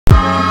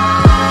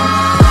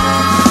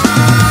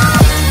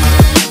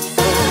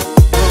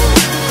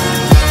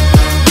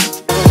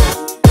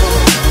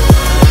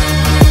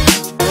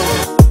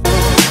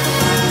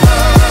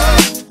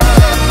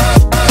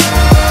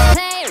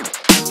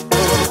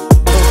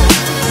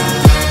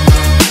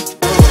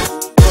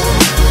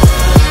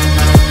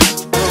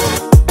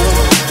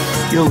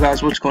Yo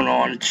guys, what's going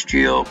on? It's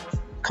Gio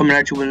coming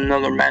at you with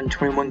another Madden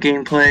 21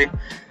 gameplay.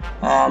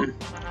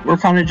 We're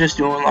kind of just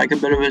doing like a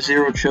bit of a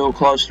zero chill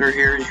cluster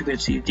here. As you can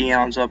see,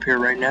 Deion's up here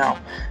right now.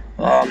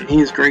 He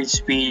has great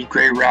speed,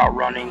 great route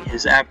running.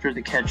 His after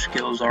the catch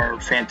skills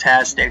are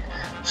fantastic,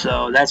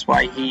 so that's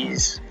why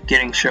he's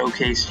getting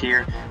showcased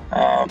here.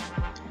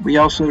 We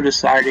also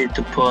decided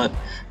to put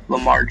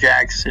Lamar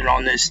Jackson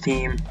on this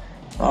team.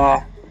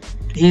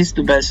 He's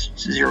the best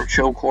zero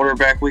chill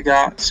quarterback we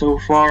got so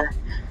far,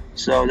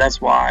 so that's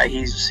why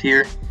he's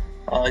here.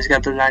 He's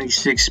got the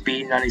 96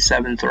 speed,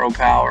 97 throw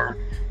power.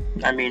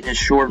 I mean, his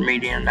short,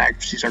 medium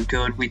accuracies are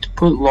good. We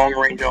put long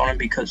range on him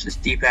because his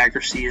deep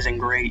accuracy isn't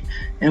great,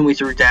 and we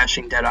threw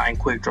dashing, deadeye, and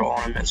quick draw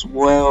on him as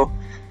well.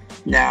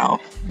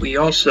 Now, we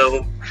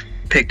also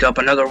picked up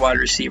another wide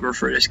receiver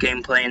for this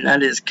gameplay, and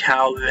that is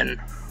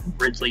Calvin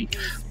Ridley.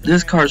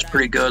 This card's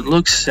pretty good.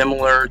 Looks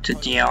similar to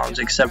Deion's,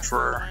 except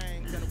for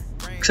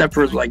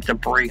like the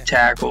break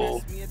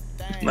tackle.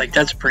 Like,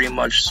 that's pretty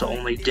much the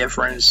only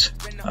difference.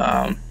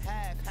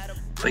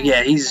 But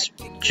yeah, he's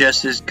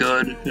just as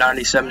good.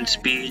 97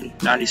 speed,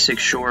 96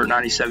 short,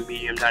 97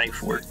 medium,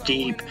 94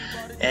 deep,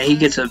 and he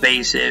gets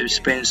evasive,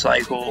 spin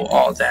cycle,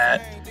 all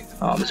that.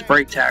 His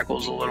break tackle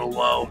is a little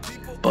low,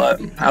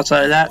 but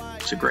outside of that,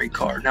 it's a great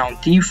card. Now on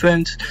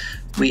defense,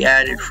 we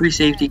added free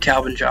safety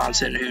Calvin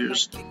Johnson,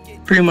 who's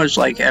pretty much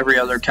like every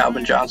other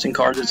Calvin Johnson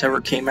card that's ever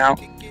came out.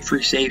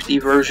 Free safety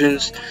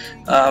versions.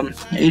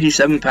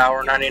 87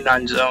 power,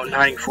 99 zone,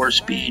 94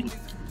 speed.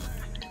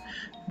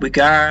 We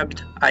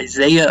grabbed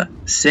Isaiah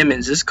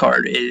Simmons. This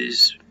card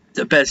is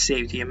the best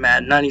safety in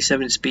Madden.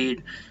 97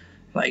 speed,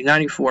 like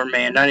 94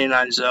 man,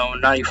 99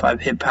 zone,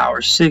 95 hit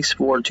power, 6'4",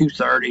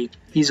 230.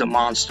 He's a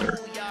monster.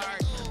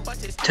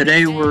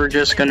 Today we're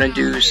just gonna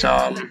do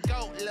some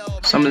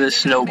of this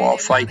snowball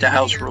fight, the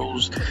house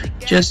rules,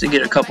 just to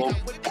get a couple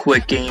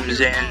quick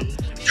games in.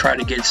 Try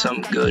to get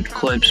some good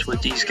clips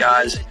with these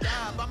guys.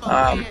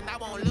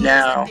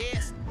 Now,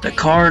 the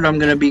card I'm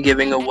gonna be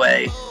giving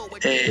away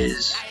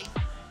is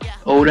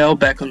Odell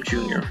Beckham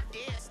Jr.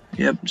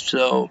 Yep,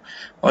 so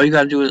all you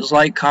gotta do is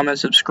like, comment,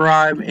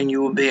 subscribe, and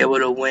you will be able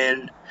to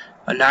win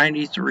a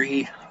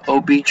 93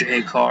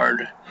 OBJ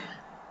card.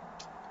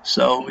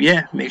 So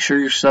yeah, make sure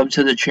you're subbed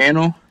to the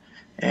channel,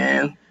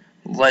 and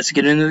let's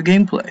get into the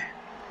gameplay.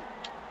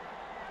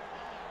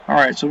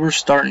 Alright, so we're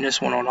starting this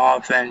one on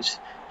offense.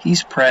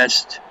 He's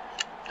pressed.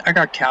 I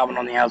got Calvin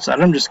on the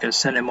outside. I'm just gonna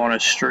send him on a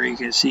streak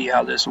and see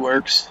how this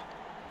works.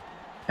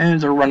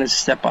 And they're running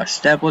step by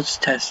step. Let's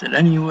test it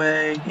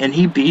anyway. And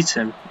he beats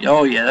him.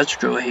 Oh yeah, that's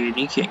Joe Hayden.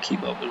 He can't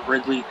keep up with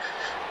Ridley.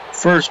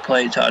 First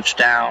play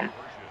touchdown.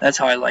 That's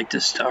how I like to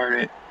start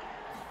it.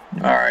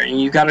 Alright, and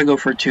you gotta go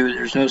for two.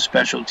 There's no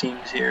special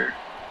teams here.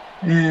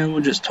 And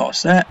we'll just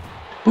toss that.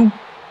 Boom.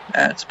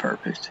 That's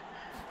perfect.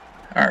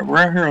 Alright, we're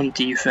out here on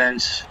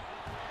defense.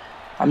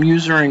 I'm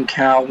using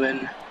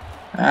Calvin.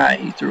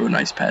 He threw a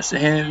nice pass to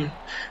him.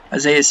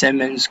 Isaiah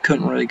Simmons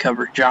couldn't really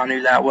cover Johnny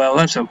that well.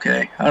 That's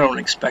okay. I don't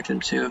expect him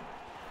to.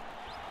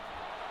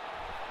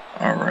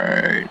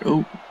 Alright.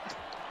 Oh,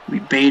 we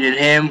baited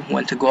him.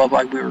 Went to go up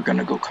like we were going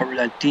to go cover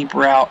that deep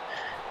route.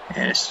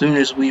 And as soon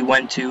as we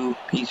went to,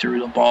 he threw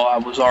the ball. I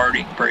was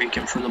already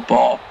breaking for the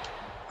ball.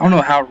 I don't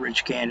know how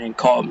Rich Gannon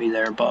called me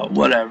there, but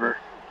whatever.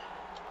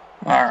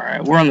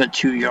 Alright, we're on the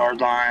 2-yard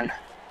line.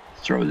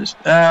 Throw this.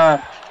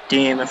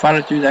 Damn, if I'd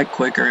have threw that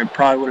quicker, it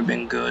probably would have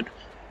been good.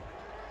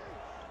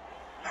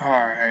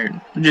 Alright,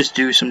 we'll just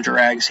do some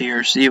drags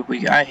here. See if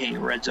we... I hate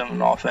red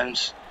zone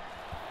offense.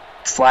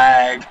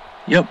 Flag.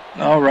 Yep,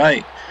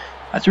 alright.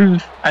 I threw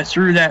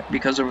that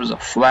because there was a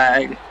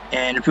flag.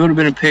 And if it would have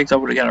been a pick, I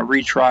would have got a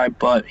retry.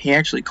 But he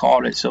actually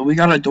called it. So we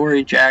got a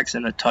Dory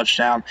Jackson, a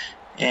touchdown.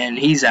 And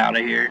he's out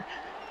of here.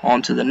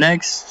 On to the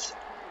next.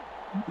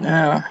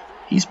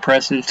 He's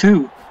pressing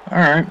too.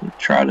 Alright, we'll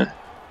try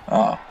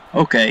to...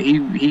 okay,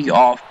 he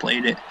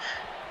off-played it.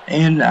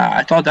 And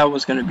I thought that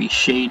was going to be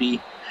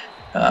shady.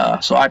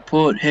 So I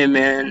put him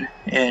in,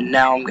 and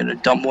now I'm going to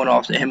dump one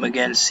off to him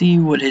again, see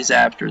what his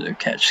after the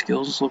catch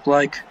skills look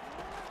like.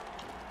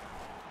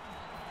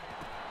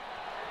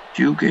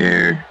 Juke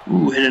air.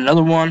 Ooh, hit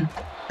another one.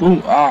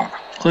 Boom.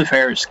 Cliff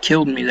Harris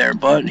killed me there,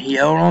 but he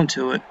held on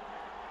to it.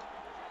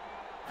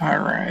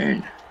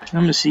 Alright. I'm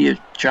going to see if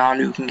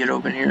Jonnu can get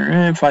open here.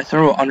 If I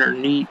throw it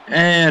underneath,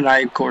 and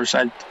of course,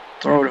 I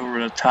throw it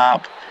over the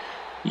top.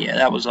 Yeah,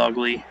 that was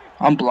ugly.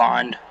 I'm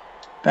blind.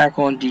 Back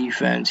on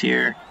defense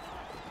here.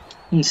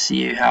 Let's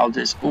see how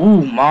this...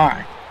 Oh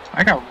my.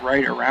 I got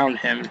right around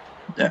him.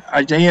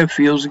 Isaiah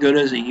feels good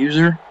as a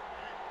user.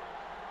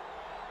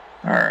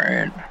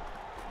 Alright.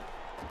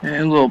 And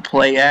a little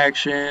play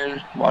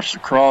action. Watch the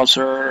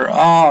crosser.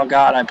 Oh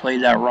god, I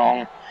played that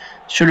wrong.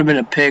 Should have been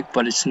a pick,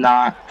 but it's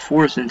not.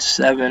 4th and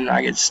 7.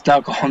 I get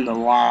stuck on the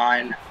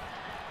line.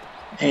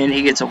 And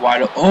he gets a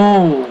wide open.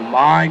 Oh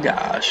my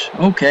gosh.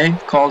 Okay,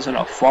 causing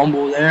a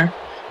fumble there.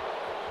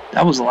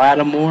 That was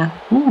Lattimore.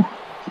 Whew.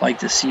 Like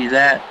to see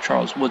that.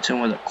 Charles Woodson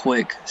with a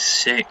quick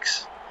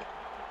 6.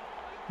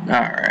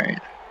 Alright.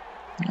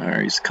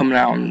 Alright, he's coming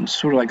out in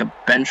sort of like a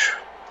bench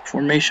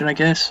formation, I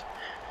guess.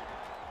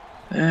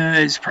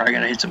 He's probably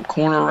going to hit some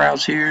corner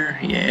routes here.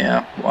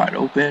 Yeah, wide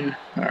open.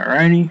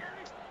 Alrighty.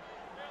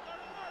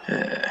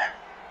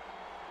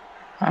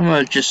 I'm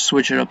going to just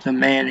switch it up to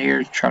man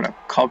here. Try to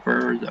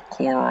cover the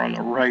corner on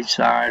the right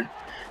side.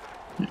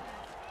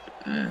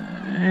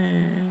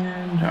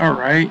 And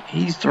alright,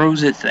 he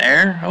throws it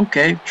there.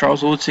 Okay,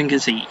 Charles Woodson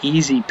gets an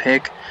easy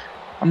pick.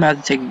 I'm going to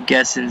have to take a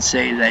guess and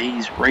say that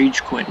he's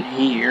rage quitting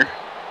here.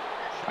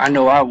 I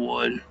know I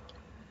would.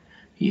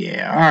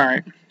 Yeah,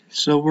 alright.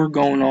 So we're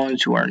going on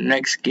to our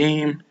next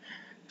game.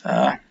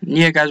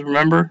 Yeah, guys,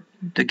 remember,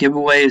 the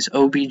giveaway is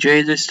OBJ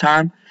this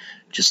time.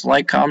 Just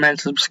like, comment,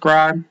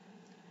 subscribe,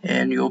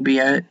 and you'll be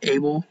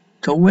able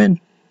to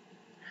win.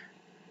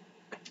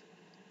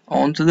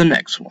 On to the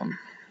next one.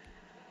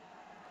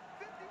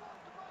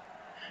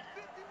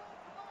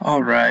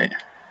 Alright,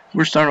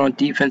 we're starting on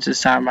defense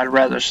this time. I'd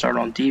rather start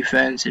on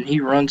defense. And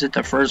he runs it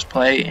the first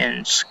play,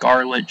 and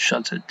Scarlett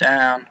shuts it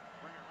down.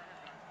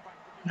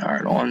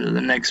 Alright, on to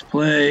the next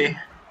play.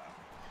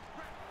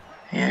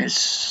 And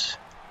it's...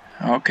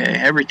 okay,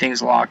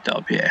 everything's locked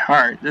up. Yeah,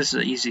 alright, this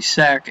is an easy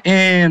sack.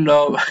 And,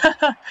 oh,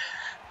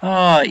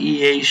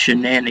 EA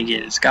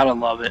shenanigans. Gotta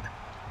love it.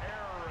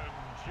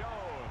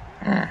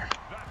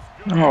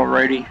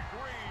 Alrighty.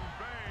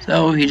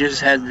 So, he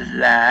just had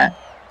that.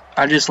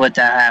 I just let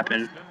that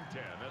happen.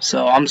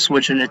 So I'm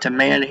switching it to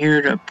man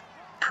here to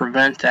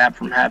prevent that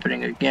from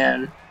happening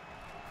again.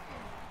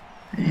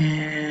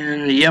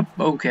 And yep,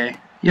 okay.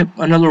 Yep,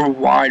 another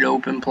wide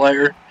open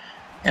player.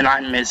 And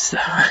I missed.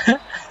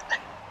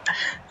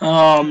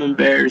 Oh, I'm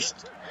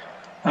embarrassed.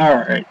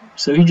 Alright,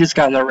 so he just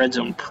got in the red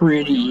zone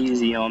pretty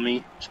easy on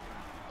me.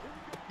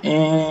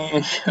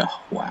 And,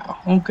 oh, wow,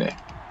 okay.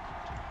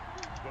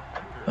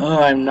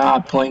 Oh, I'm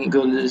not playing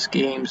good this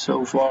game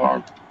so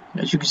far.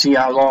 As you can see,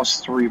 I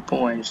lost 3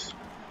 points.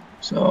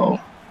 So,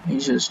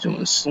 he's just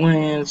doing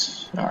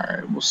slants.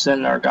 Alright, we'll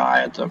send our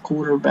guy at the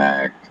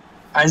quarterback.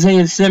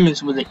 Isaiah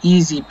Simmons with an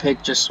easy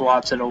pick just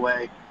swats it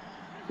away.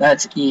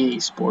 That's EA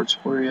Sports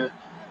for you.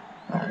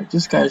 Alright,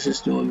 this guy's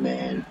just doing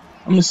man.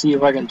 I'm going to see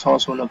if I can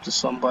toss one up to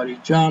somebody.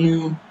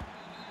 Jonnu.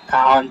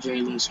 And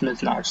Jalen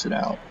Smith knocks it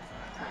out.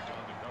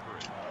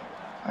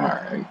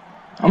 Alright,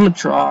 I'm going to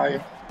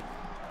try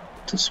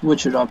to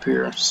switch it up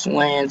here.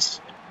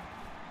 Slants.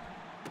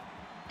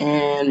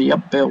 And,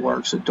 yep, it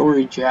works.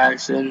 Adoree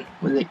Jackson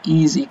with an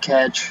easy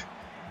catch.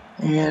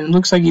 And it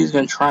looks like he's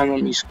going to try and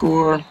let me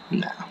score.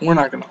 Nah, we're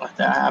not going to let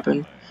that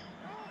happen.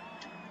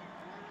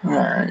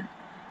 Alright.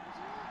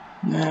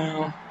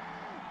 Now,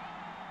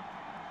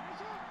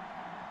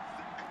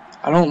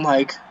 I don't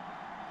like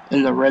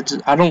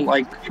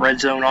red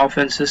zone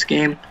offense this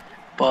game,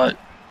 but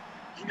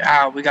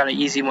we got an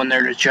easy one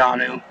there to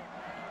Jonnu.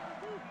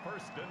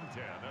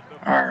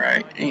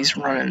 Alright, he's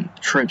running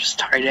trips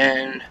tight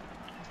end.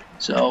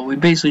 So we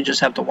basically just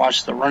have to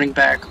watch the running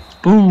back.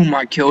 Boom,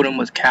 I killed him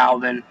with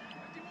Calvin.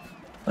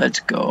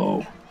 Let's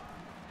go.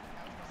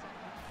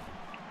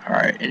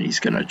 Alright, and he's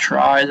gonna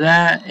try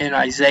that. And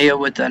Isaiah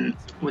with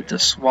the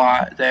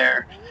swat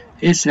there.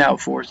 It's now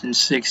 4th and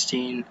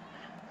 16.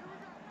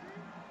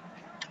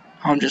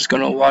 I'm just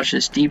gonna watch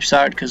this deep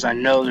side because I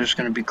know there's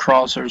gonna be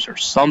crossers or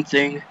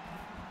something.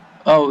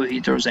 Oh,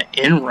 he throws an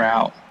in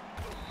route.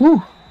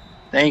 Whew.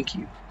 Thank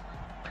you.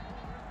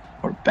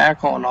 We're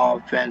back on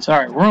offense.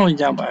 Alright, we're only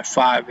down by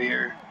 5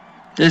 here.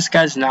 This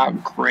guy's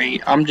not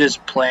great. I'm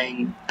just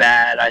playing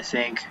bad, I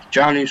think.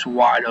 Johnny's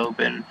wide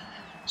open,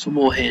 so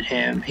we'll hit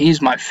him.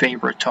 He's my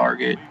favorite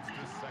target.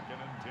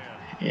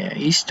 Yeah,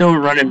 he's still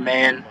running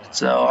man,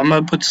 so I'm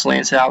going to put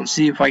slants out and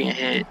see if I can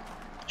hit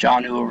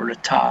Jonnu over the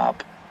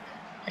top.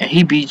 And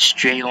he beats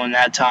Jalen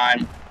that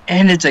time.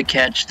 And it's a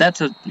catch.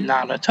 That's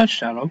not a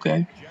touchdown.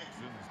 Okay.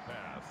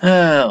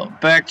 Oh,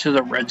 back to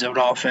the red zone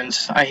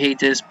offense. I hate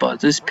this, but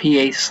this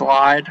PA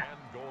slide,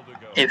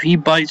 if he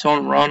bites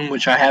on run,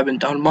 which I haven't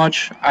done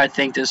much, I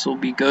think this will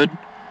be good.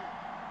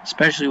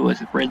 Especially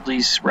with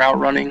Ridley's route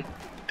running.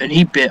 And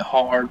he bit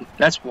hard.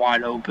 That's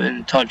wide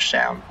open.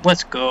 Touchdown.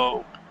 Let's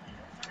go.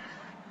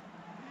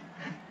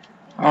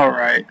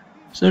 Alright.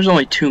 So there's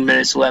only 2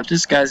 minutes left.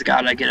 This guy's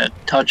got to get a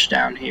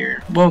touchdown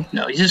here. Well,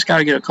 no, he's just got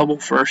to get a couple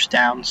first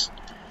downs.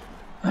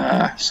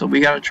 So we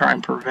got to try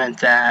and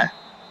prevent that.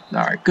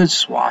 Alright, good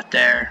swat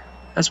there.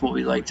 That's what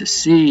we like to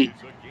see.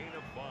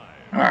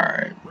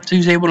 Alright, so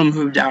he's able to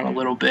move down a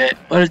little bit.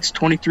 But it's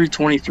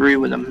 23-23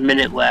 with a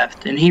minute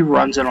left. And he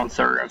runs it on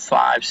 3rd and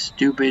 5.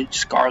 Stupid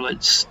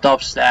Scarlett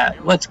stuffs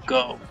that. Let's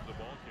go.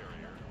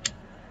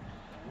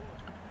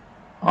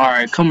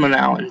 Alright, coming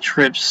out in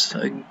trips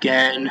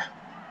again.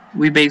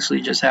 We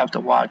basically just have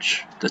to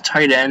watch the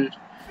tight end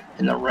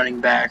and the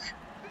running back.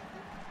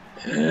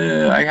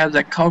 I have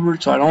that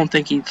covered, so I don't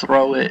think he'd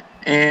throw it.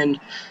 And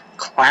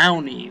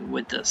Clowney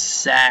with the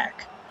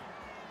sack.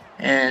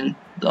 And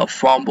the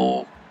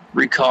fumble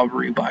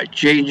recovery by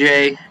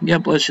JJ.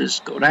 Yep, let's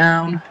just go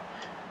down.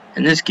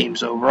 And this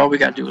game's over. All we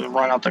got to do is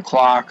run out the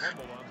clock.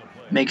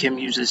 Make him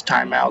use his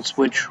timeouts,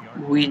 which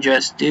we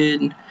just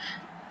did.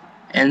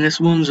 And this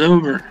one's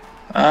over.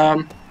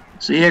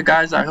 So yeah,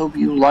 guys, I hope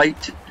you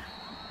liked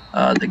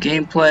the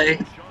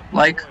gameplay.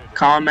 Like,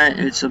 comment,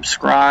 and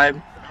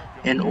subscribe.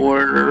 in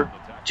order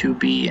to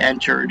be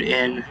entered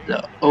in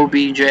the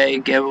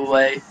OBJ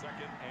giveaway.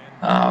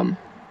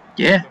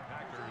 Yeah.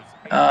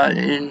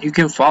 And you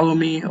can follow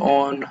me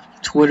on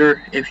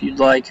Twitter if you'd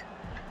like.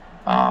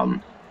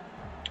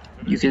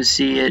 You can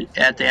see it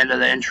at the end of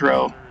the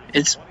intro.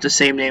 It's the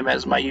same name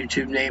as my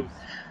YouTube name.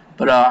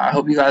 But I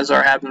hope you guys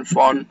are having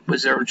fun with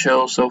Zero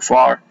Chill so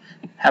far.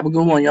 Have a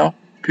good one, y'all.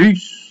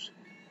 Peace.